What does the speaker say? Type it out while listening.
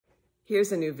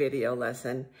Here's a new video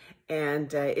lesson,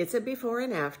 and it's a before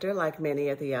and after like many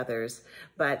of the others,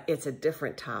 but it's a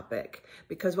different topic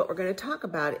because what we're going to talk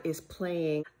about is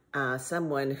playing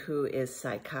someone who is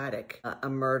psychotic, a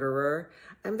murderer.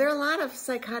 And there are a lot of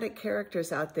psychotic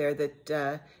characters out there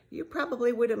that you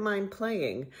probably wouldn't mind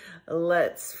playing.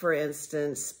 Let's, for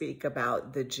instance, speak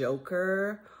about the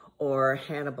Joker or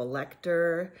Hannibal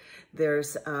Lecter.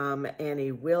 There's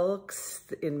Annie Wilkes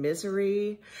in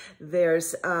Misery.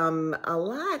 There's a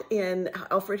lot in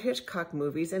Alfred Hitchcock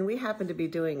movies, and we happen to be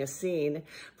doing a scene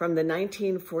from the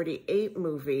 1948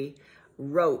 movie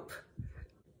Rope,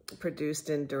 produced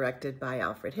and directed by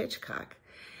Alfred Hitchcock.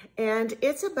 And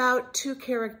it's about two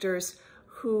characters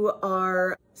who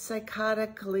are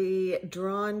psychotically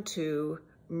drawn to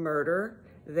murder.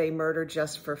 They murder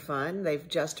just for fun. They've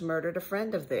just murdered a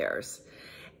friend of theirs.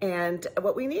 And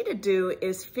what we need to do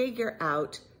is figure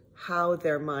out how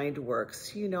their mind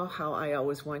works. You know how I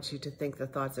always want you to think the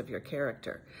thoughts of your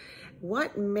character.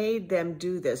 What made them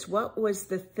do this? What was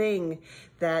the thing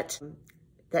that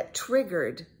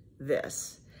triggered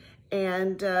this?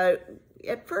 And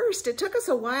at first, it took us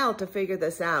a while to figure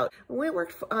this out. We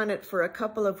worked on it for a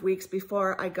couple of weeks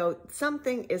before I go,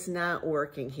 something is not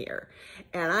working here.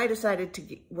 And I decided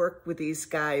to work with these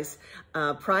guys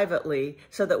privately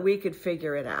so that we could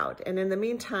figure it out. And in the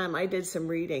meantime, I did some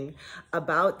reading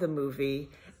about the movie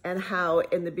and how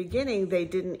in the beginning, they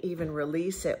didn't even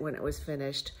release it when it was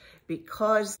finished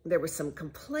because there were some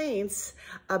complaints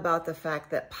about the fact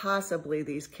that possibly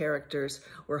these characters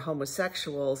were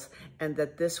homosexuals and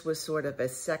that this was sort of a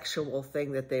sexual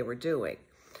thing that they were doing.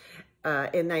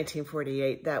 In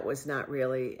 1948, that was not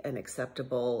really an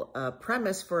acceptable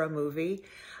premise for a movie.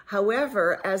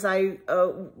 However, as I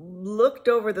looked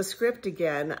over the script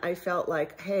again, I felt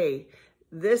like, hey,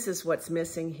 this is what's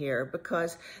missing here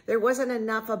because there wasn't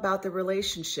enough about the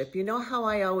relationship. You know how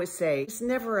I always say, it's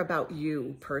never about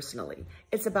you personally.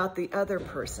 It's about the other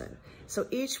person. So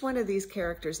each one of these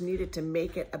characters needed to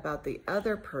make it about the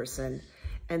other person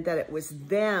and that it was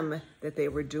them that they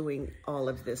were doing all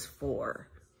of this for.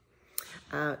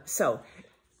 So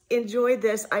enjoy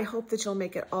this. I hope that you'll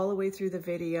make it all the way through the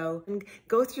video and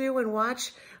go through and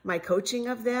watch my coaching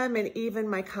of them and even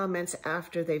my comments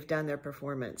after they've done their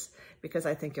performance, because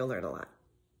I think you'll learn a lot.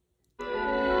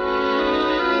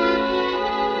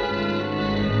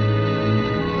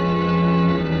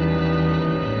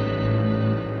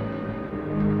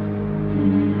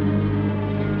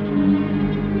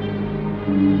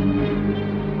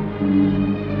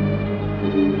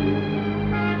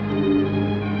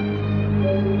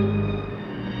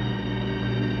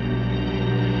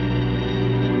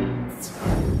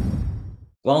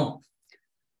 Well,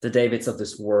 the Davids of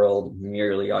this world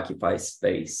merely occupy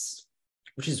space,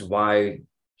 which is why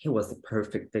he was the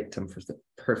perfect victim for the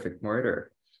perfect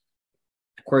murder.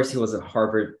 Of course, he was a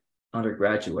Harvard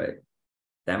undergraduate.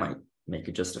 That might make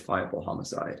a justifiable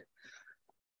homicide.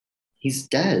 He's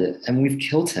dead, and we've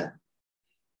killed him.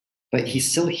 But he's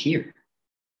still here.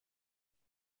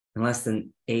 In less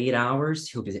than 8 hours,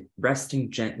 he'll be resting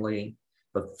gently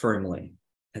but firmly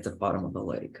at the bottom of the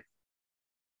lake.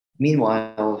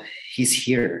 Meanwhile, he's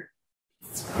here.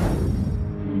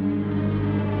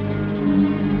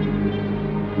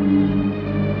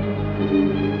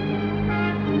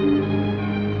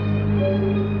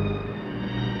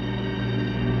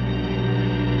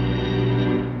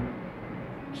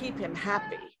 Keep him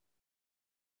happy,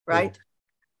 right? Yeah.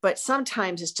 But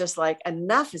sometimes it's just like,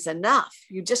 enough is enough.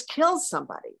 You just killed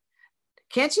somebody.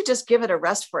 Can't you just give it a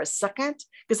rest for a second?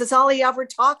 Because it's all he ever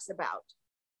talks about.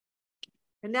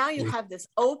 And now you have this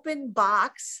open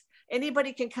box.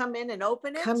 Anybody can come in and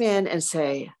open it. Come in and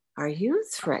say, are you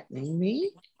threatening me?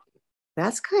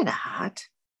 That's kind of hot.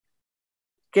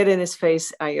 Get in his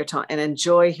face, your tongue, and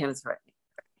enjoy him threatening.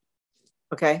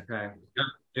 Okay? Okay. Do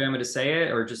you want me to say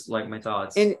it or just like my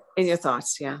thoughts? In your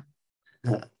thoughts, yeah.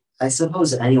 I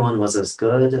suppose anyone was as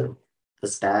good,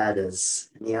 as bad as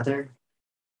any other.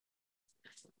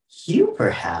 You,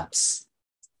 perhaps.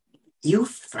 You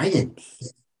frightened me.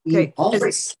 Okay,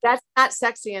 that's not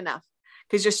sexy enough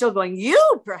because you're still going,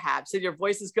 you perhaps, and your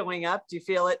voice is going up. Do you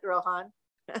feel it, Rohan?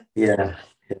 Yeah.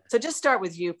 So just start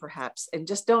with you perhaps, and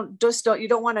just don't, you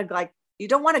don't want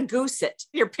to goose it.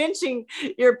 You're pinching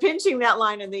that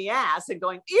line in the ass and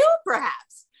going, you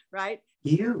perhaps, right?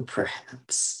 You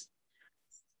perhaps.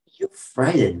 You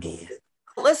frightened me.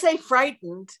 Let's say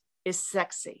frightened is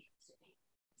sexy.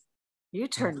 You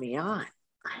turn me on.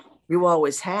 You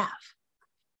always have.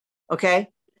 Okay?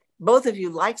 Both of you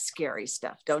like scary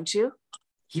stuff, don't you?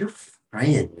 You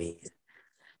frightened me.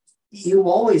 You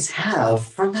always have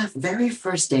from that very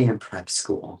first day in prep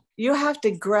school. You have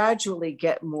to gradually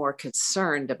get more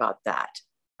concerned about that,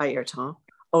 Ayrton.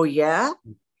 Oh, yeah?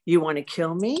 You want to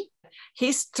kill me?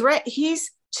 He's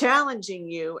challenging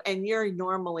you, and you're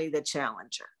normally the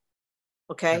challenger.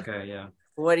 Okay? Okay, yeah.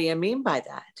 What do you mean by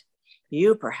that?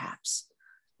 You, perhaps.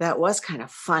 That was kind of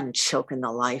fun, choking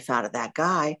the life out of that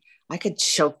guy. I could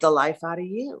choke the life out of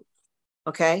you.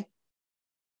 Okay?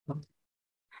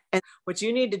 And what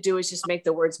you need to do is just make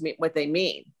the words mean what they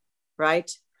mean,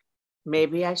 right?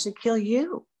 Maybe I should kill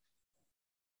you.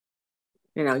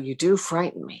 You know, you do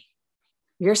frighten me.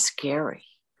 You're scary.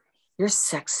 You're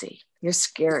sexy. You're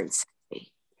scary,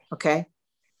 sexy. Okay?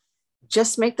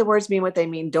 Just make the words mean what they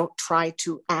mean. Don't try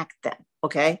to act them.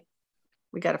 Okay?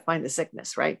 We got to find the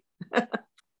sickness, right?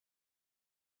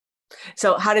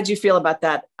 So how did you feel about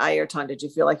that, Ayrton? Did you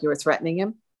feel like you were threatening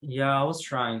him? Yeah, I was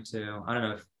trying to. I don't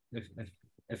know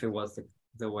if it was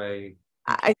the way.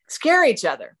 I scare each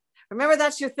other. Remember,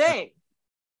 that's your thing.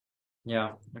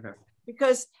 Yeah. Okay.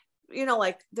 Because, you know,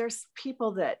 like there's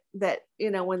people that, you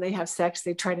know, when they have sex,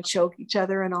 they try to choke each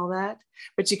other and all that,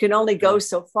 but you can only go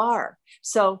so far.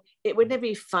 So wouldn't it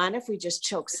be fun if we just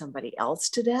choke somebody else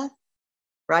to death?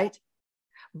 Right.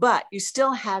 But you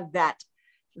still have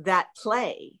that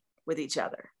play with each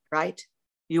other, right?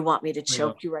 You want me to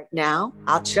choke you right now?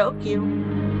 I'll choke you.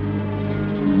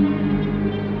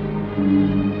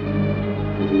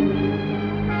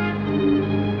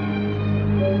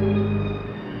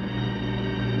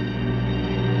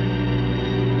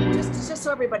 Just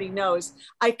so everybody knows,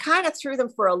 I kind of threw them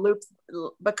for a loop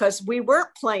because we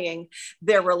weren't playing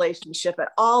their relationship at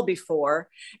all before.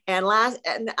 And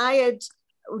I had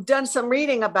done some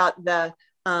reading about the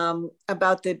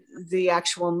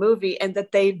actual movie, and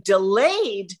that they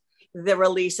delayed the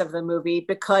release of the movie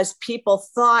because people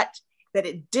thought that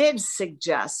it did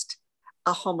suggest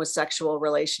a homosexual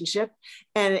relationship,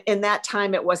 and in that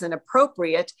time it wasn't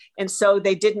appropriate, and so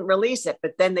they didn't release it,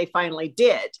 but then they finally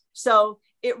did. So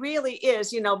it really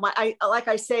is, you know, like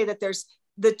I say, that there's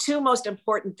the two most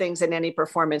important things in any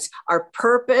performance are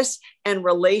purpose and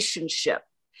relationship.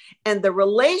 And the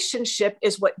relationship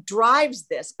is what drives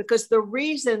this, because the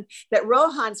reason that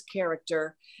Rohan's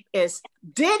character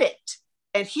did it,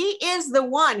 and he is the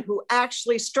one who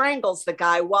actually strangles the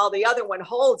guy while the other one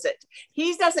holds it.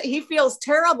 He feels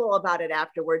terrible about it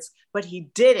afterwards, but he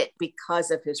did it because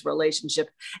of his relationship,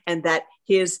 and that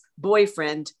his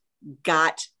boyfriend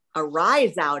got a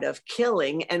rise out of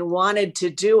killing and wanted to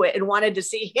do it and wanted to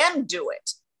see him do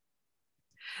it.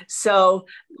 So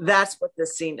that's what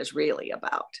this scene is really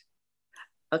about.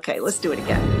 Okay, let's do it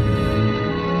again.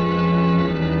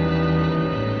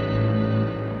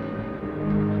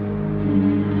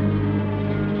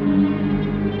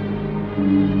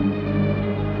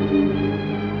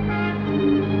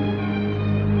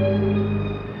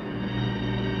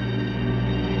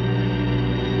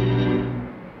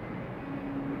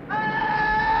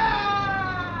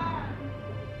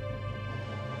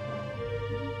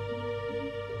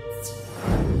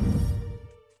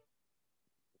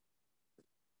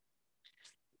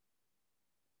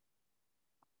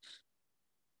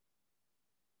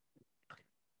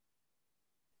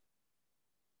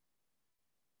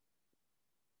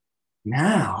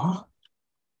 Now,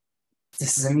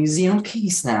 this is a museum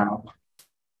piece now.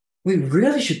 We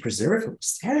really should preserve it for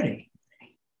posterity.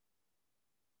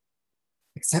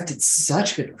 Except it's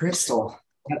such good crystal.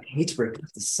 I hate to break up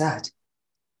the set.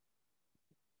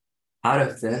 Out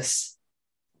of this,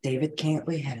 David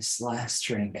Cantley had his last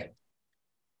drink.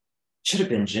 Should have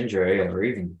been ginger ale or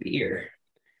even beer.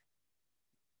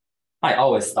 I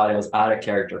always thought it was out of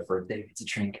character for David to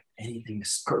drink anything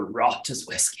as corrupt as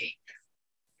whiskey.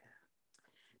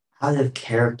 Out of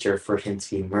character for him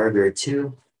to be murdered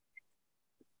too.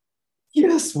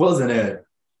 Yes, wasn't it?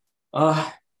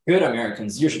 Good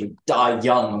Americans usually die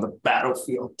young on the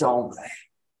battlefield, don't they?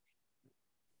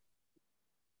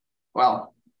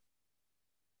 Well,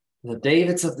 the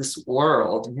Davids of this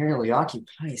world merely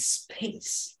occupy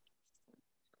space,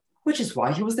 which is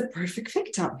why he was the perfect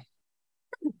victim.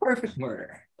 The perfect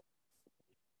murder.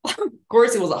 Of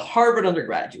course, it was a Harvard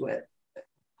undergraduate.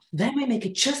 Then we make a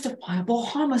justifiable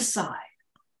homicide.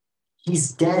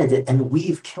 He's dead and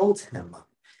we've killed him.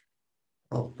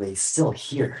 Oh, but he's still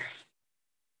here.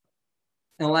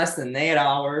 In less than 8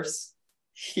 hours,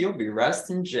 he'll be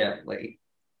resting gently,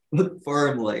 but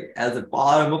firmly at the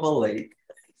bottom of a lake.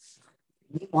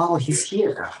 Meanwhile, he's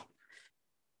here.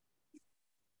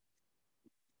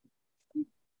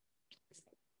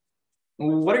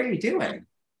 What are you doing?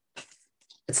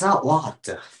 It's not locked.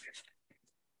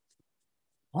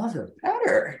 All the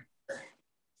better.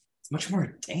 It's much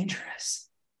more dangerous.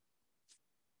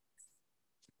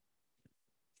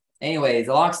 Anyways,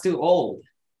 the lock's too old.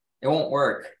 It won't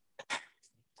work.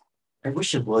 I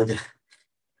wish it would.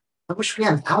 I wish we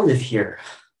got out of here.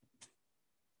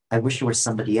 I wish it were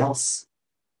somebody else.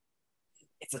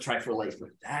 It's a trifle late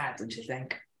for that, don't you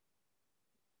think?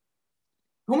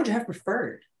 Who would you have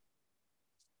preferred?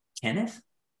 Kenneth?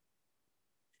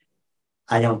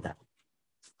 I don't know.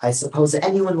 I suppose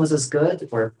anyone was as good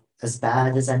or as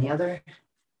bad as any other.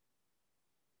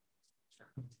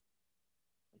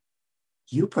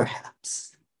 You,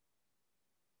 perhaps.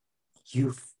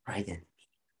 You frightened me.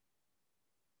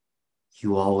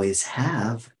 You always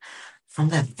have, from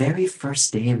that very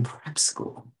first day in prep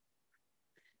school.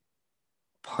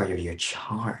 Part of your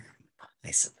charm,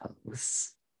 I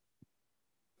suppose.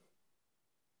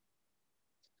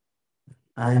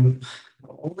 I'm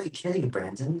only kidding,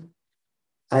 Brandon.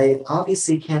 I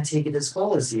obviously can't take it as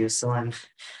well as you, so I'm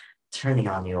turning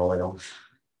on you a little.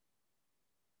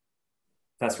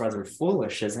 That's rather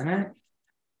foolish, isn't it?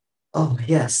 Oh,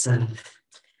 yes,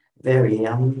 very.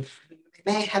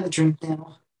 May I have a drink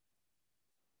now?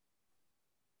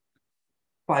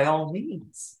 By all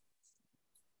means.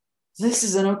 This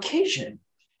is an occasion.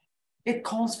 It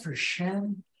calls for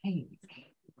champagne.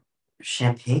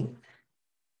 Champagne?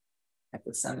 At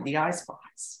the sun of the eye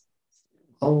spots.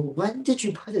 Oh, when did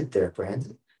you put it there,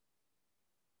 Brandon?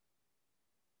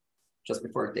 Just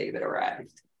before David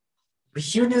arrived.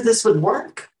 But you knew this would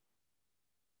work.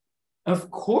 Of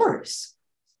course.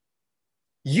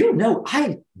 You know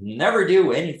I never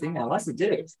do anything unless I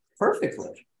did it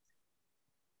perfectly.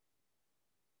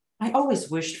 I always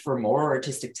wished for more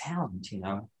artistic talent, you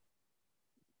know.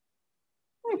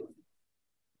 I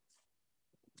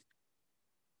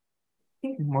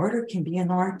think murder can be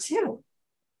an art too.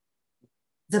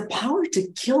 The power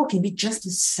to kill can be just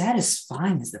as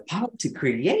satisfying as the power to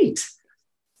create.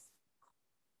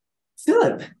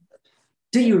 Philip,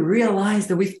 do you realize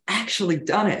that we've actually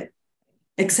done it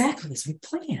exactly as we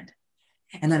planned?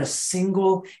 And that a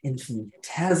single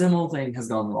infinitesimal thing has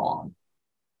gone wrong.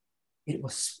 It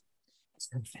was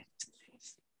perfect.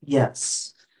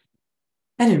 Yes.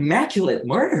 An immaculate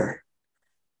murder.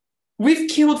 We've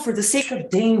killed for the sake of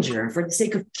danger, for the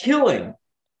sake of killing.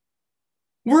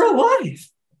 We're alive.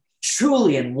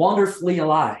 Truly and wonderfully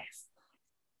alive.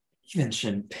 Even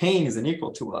champagne isn't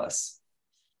equal to us.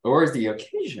 Or is the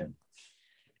occasion?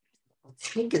 I'll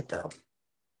take it, though.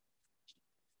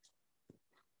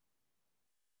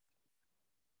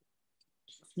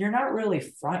 You're not really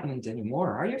frightened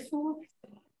anymore, are you, Philip?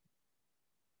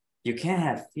 You can't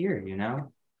have fear, you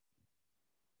know?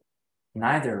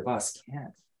 Neither of us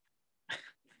can.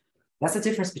 That's the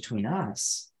difference between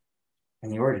us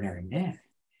and the ordinary man.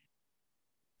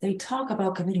 They talk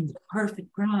about committing the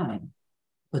perfect crime,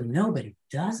 but nobody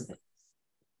does it.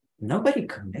 Nobody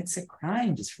commits a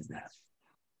crime just for that.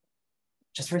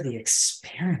 Just for the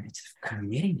experiment of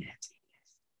committing it.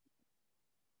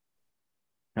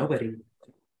 Nobody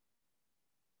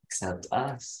except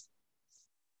us.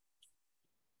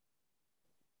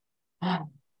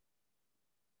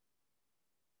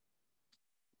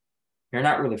 You're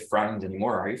not really frightened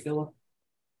anymore, are you, Philip?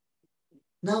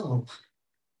 No.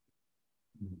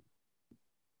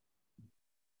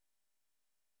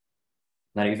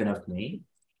 Not even of me?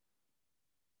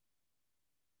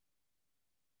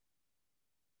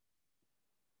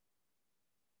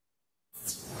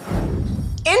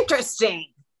 Interesting.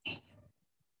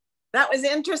 That was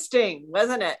interesting,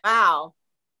 wasn't it? Wow.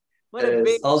 What a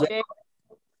big change.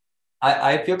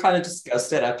 I feel kind of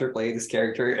disgusted after playing this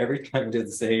character every time I do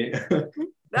the same.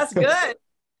 That's good.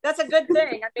 That's a good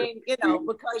thing. I mean, you know,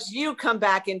 because you come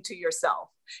back into yourself.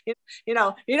 You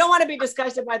know, you don't want to be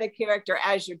disgusted by the character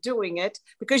as you're doing it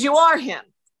because you are him.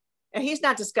 And he's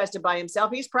not disgusted by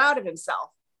himself. He's proud of himself.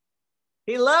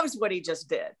 He loves what he just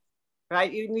did,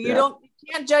 right? You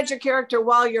can't judge your character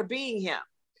while you're being him.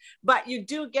 But you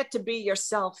do get to be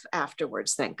yourself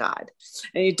afterwards, thank God.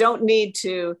 And you don't need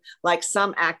to, like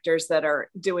some actors that are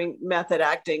doing method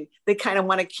acting, they kind of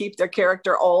want to keep their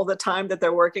character all the time that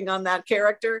they're working on that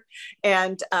character.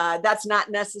 And that's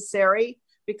not necessary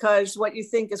because what you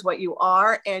think is what you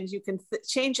are, and you can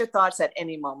change your thoughts at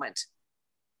any moment.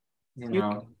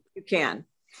 You can.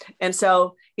 And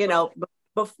so, you know,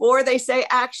 before they say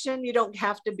action, you don't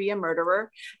have to be a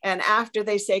murderer. And after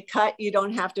they say cut, you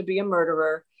don't have to be a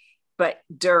murderer. But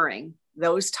during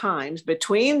those times,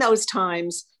 between those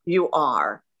times, you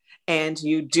are, and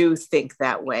you do think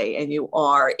that way, and you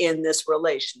are in this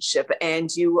relationship, and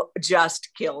you just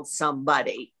killed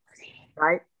somebody,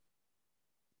 right?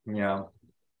 Yeah.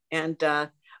 And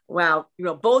wow, you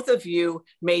know, both of you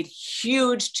made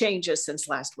huge changes since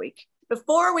last week.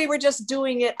 Before we were just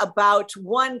doing it about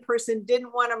one person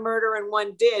didn't want to murder and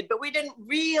one did, but we didn't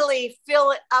really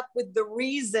fill it up with the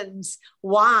reasons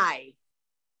why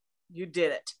you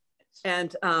did it.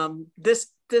 And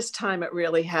this time it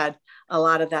really had a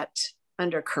lot of that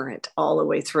undercurrent all the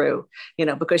way through,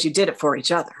 because you did it for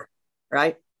each other,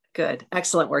 right? Good.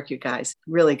 Excellent work, you guys.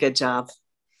 Really good job.